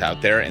always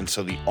out there. And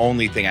so the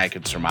only thing I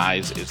could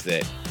surmise is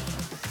that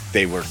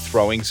they were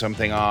throwing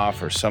something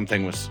off or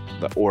something was,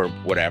 or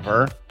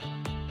whatever.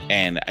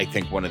 And I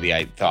think one of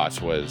the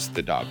thoughts was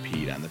the dog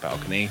peed on the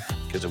balcony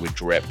because it would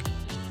drip.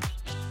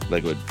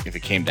 Like, if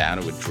it came down,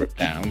 it would drip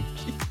down.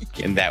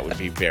 And that would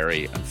be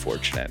very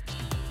unfortunate.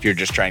 If you're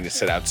just trying to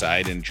sit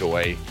outside,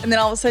 enjoy. And then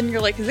all of a sudden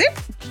you're like, is it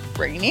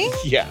raining?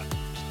 Yeah.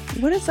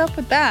 What is up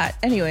with that?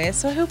 Anyway,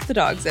 so I hope the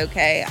dog's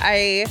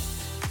okay.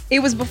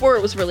 It was before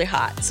it was really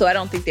hot, so I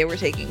don't think they were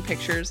taking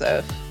pictures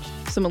of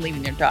someone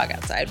leaving their dog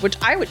outside, which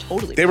I would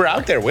totally. They were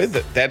out there with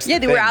it.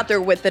 They were out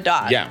there with the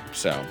dog. Yeah,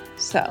 so.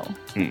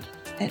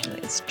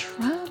 Anyways,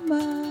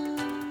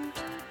 trauma.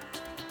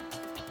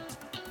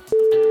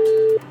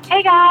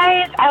 Hey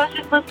guys, I was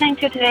just listening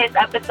to today's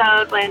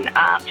episode when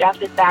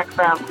Jeff is back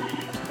from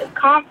his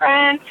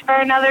conference for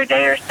another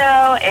day or so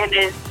and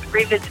is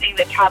revisiting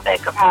the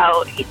topic of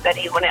how he said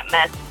he wouldn't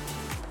miss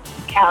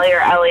Callie or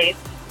Ellie.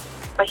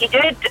 But he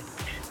did.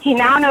 He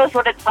now knows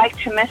what it's like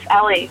to miss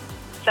Ellie,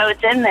 so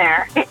it's in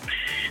there.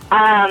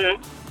 I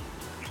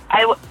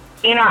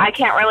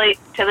can't relate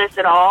to this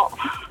at all.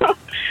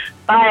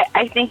 But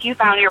I think you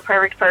found your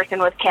perfect person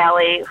with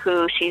Callie,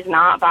 who she's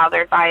not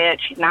bothered by it.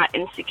 She's not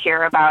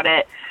insecure about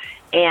it.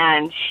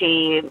 And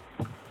she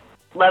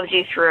loves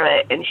you through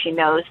it. And she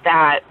knows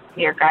that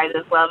your guys'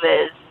 love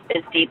is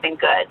deep and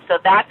good. So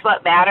that's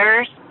what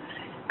matters.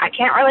 I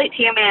can't relate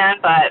to you, man,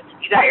 but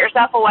you got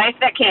yourself a wife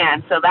that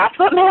can. So that's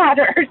what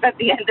matters at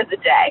the end of the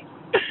day.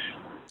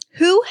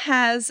 Who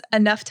has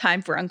enough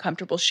time for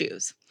uncomfortable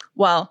shoes?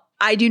 Well,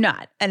 I do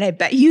not, and I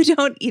bet you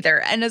don't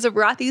either. And as a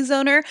Rothy's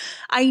owner,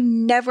 I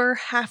never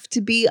have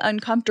to be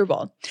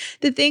uncomfortable.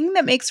 The thing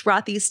that makes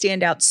Rothy's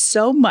stand out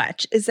so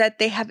much is that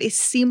they have a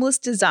seamless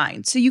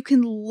design, so you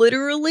can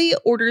literally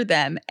order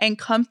them and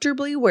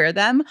comfortably wear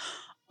them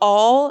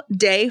all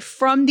day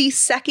from the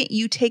second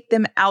you take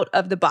them out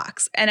of the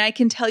box. And I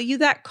can tell you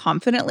that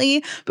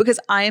confidently because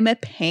I am a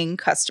paying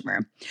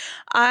customer.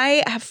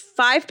 I have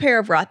 5 pair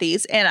of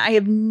Rothy's and I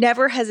have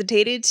never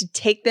hesitated to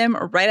take them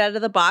right out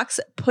of the box,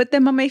 put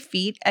them on my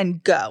feet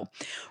and go.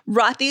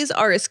 Rothy's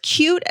are as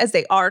cute as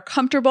they are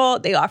comfortable.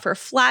 They offer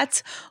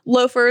flats,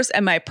 loafers,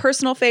 and my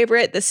personal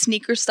favorite, the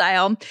sneaker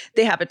style.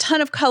 They have a ton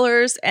of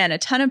colors and a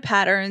ton of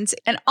patterns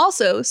and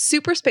also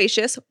super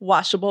spacious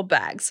washable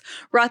bags.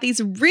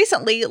 Rothy's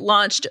recently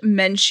launched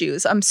men's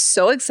shoes. I'm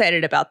so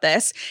excited about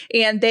this.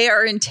 And they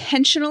are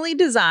intentionally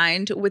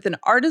designed with an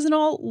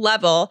artisanal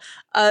level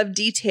of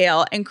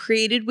detail and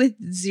created with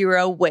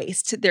zero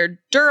waste. They're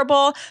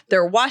durable,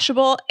 they're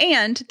washable,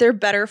 and they're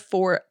better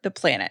for the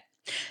planet.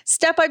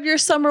 Step up your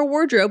summer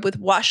wardrobe with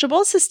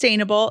washable,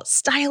 sustainable,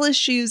 stylish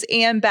shoes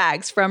and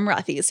bags from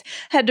Rothy's.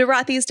 Head to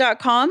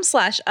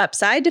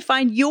rothys.com/upside to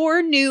find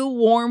your new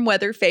warm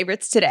weather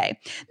favorites today.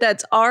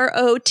 That's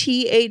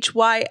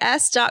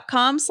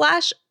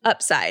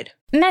rothys.com/upside.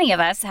 Many of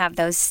us have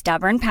those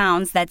stubborn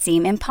pounds that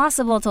seem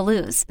impossible to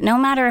lose, no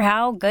matter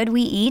how good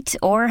we eat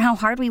or how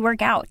hard we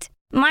work out.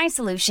 My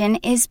solution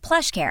is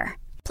PlushCare.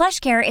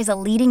 PlushCare is a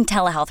leading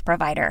telehealth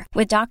provider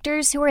with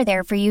doctors who are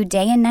there for you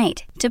day and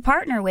night to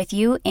partner with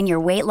you in your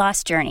weight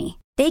loss journey.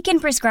 They can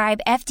prescribe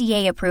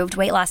FDA-approved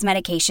weight loss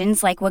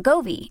medications like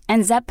Wegovy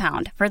and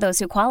Zepbound for those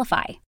who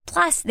qualify.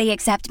 Plus, they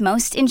accept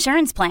most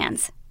insurance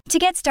plans. To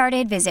get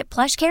started, visit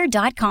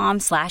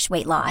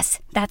plushcare.com/weightloss.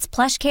 That's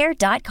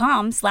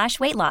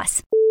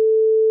plushcare.com/weightloss.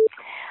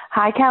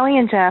 Hi, Callie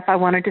and Jeff. I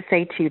wanted to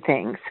say 2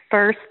 things.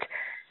 First,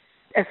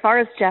 as far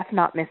as Jeff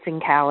not missing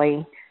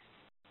Callie,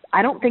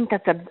 I don't think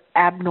that's as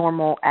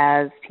abnormal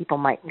as people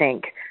might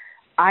think.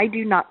 I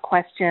do not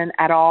question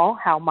at all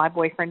how my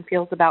boyfriend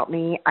feels about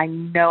me. I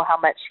know how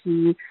much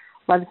he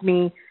loves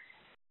me,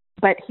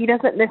 but he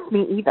doesn't miss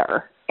me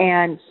either.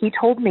 And he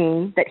told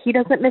me that he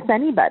doesn't miss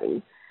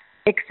anybody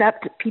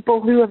except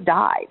people who have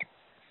died.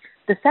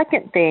 The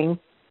second thing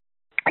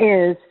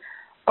is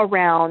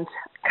around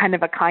kind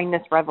of a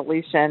kindness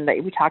revolution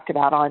that we talked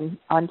about on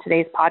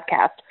today's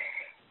podcast.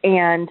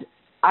 And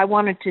I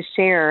wanted to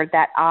share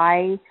that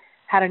I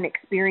had an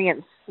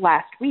experience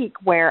last week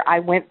where I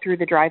went through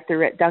the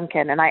drive-thru at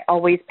Dunkin', and I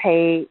always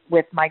pay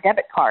with my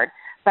debit card,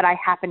 but I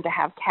happen to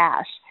have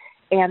cash.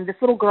 And this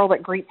little girl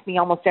that greets me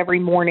almost every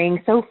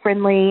morning, so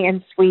friendly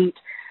and sweet,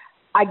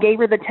 I gave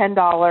her the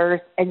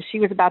 $10, and she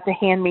was about to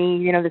hand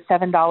me, the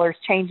 $7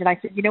 change. And I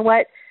said, you know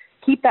what?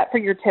 Keep that for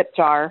your tip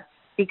jar,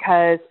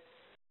 because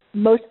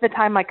most of the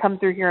time I come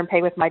through here and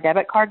pay with my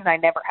debit card, and I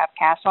never have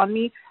cash on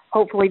me.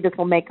 Hopefully this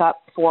will make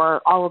up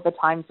for all of the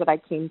times that I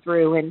came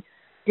through and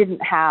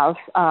didn't have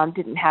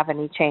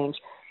any change.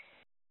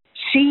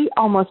 She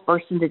almost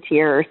burst into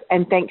tears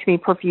and thanked me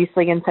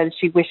profusely and said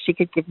she wished she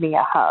could give me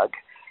a hug.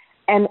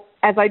 And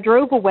as I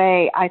drove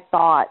away, I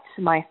thought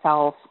to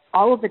myself,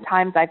 all of the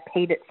times I've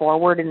paid it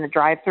forward in the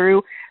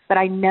drive-thru, but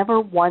I never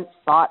once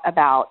thought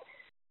about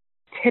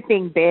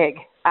tipping big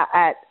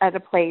at a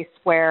place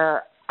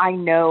where I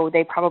know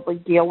they probably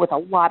deal with a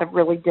lot of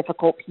really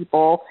difficult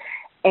people,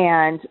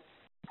 and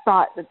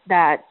thought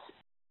that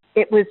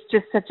it was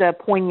just such a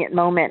poignant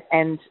moment,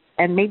 and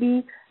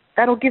maybe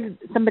that'll give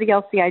somebody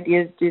else the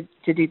idea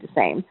to do the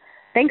same.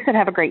 Thanks, and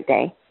have a great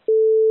day.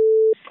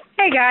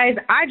 Hey, guys.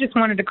 I just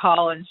wanted to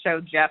call and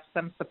show Jeff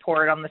some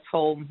support on this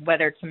whole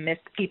whether to miss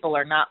people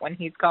or not when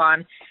he's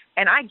gone.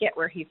 And I get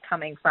where he's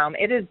coming from.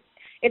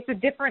 It's a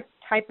different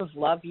type of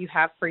love you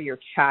have for your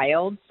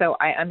child, so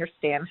I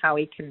understand how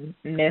he can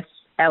miss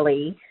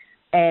Ellie.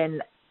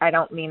 And I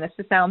don't mean this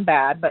to sound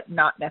bad, but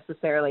not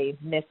necessarily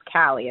miss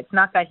Callie. It's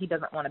not that he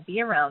doesn't want to be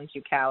around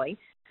you, Callie.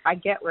 I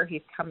get where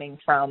he's coming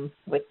from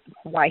with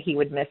why he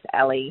would miss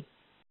Ellie,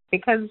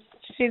 because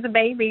she's a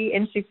baby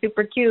and she's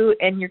super cute,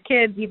 and your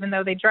kids, even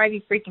though they drive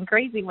you freaking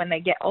crazy when they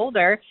get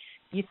older,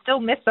 you still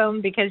miss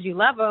them because you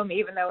love them,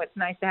 even though it's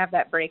nice to have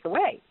that break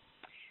away.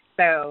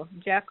 So,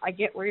 Jeff, I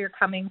get where you're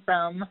coming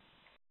from.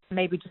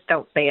 Maybe just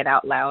don't say it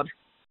out loud.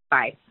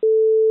 Bye.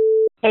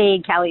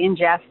 Hey, Callie and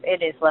Jeff,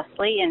 it is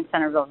Leslie in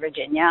Centerville,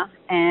 Virginia,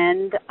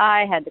 and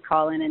I had to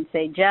call in and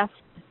say, Jeff,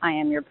 I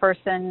am your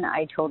person.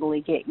 I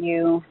totally get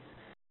you.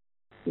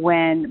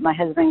 When my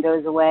husband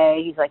goes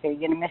away, he's like, are you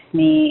going to miss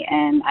me?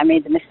 And I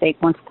made the mistake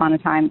once upon a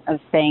time of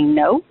saying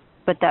no,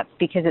 but that's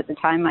because at the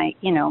time my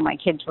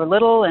kids were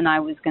little and I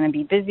was going to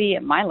be busy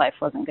and my life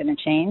wasn't going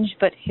to change,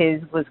 but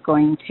his was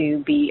going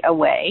to be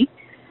away.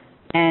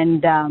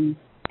 And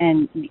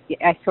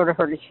I sort of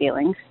hurt his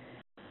feelings,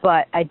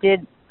 but I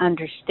did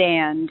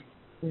understand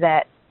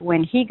that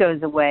when he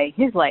goes away,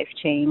 his life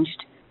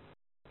changed.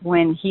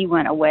 When he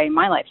went away,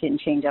 my life didn't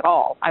change at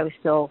all. I was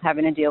still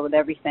having to deal with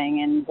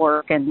everything and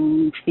work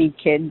and feed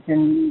kids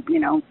and,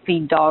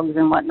 feed dogs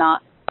and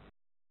whatnot.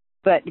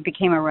 But it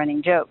became a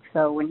running joke.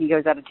 So when he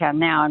goes out of town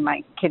now and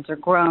my kids are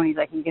grown, he's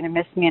like, are you going to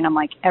miss me? And I'm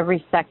like,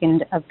 every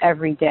second of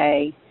every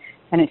day.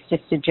 And it's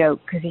just a joke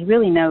because he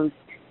really knows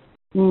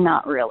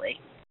not really.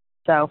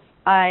 So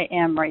I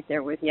am right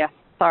there with you.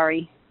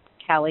 Sorry,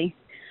 Callie.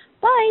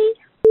 Bye.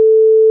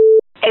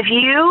 If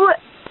you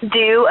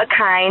do a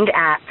kind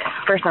act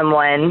for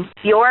someone,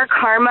 your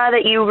karma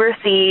that you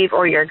receive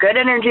or your good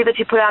energy that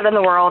you put out in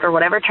the world or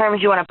whatever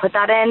terms you want to put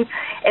that in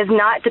is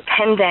not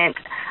dependent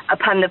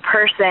upon the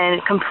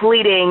person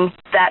completing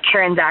that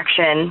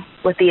transaction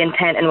with the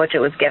intent in which it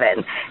was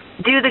given.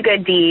 Do the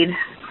good deed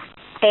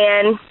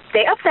and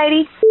stay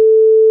upsidey.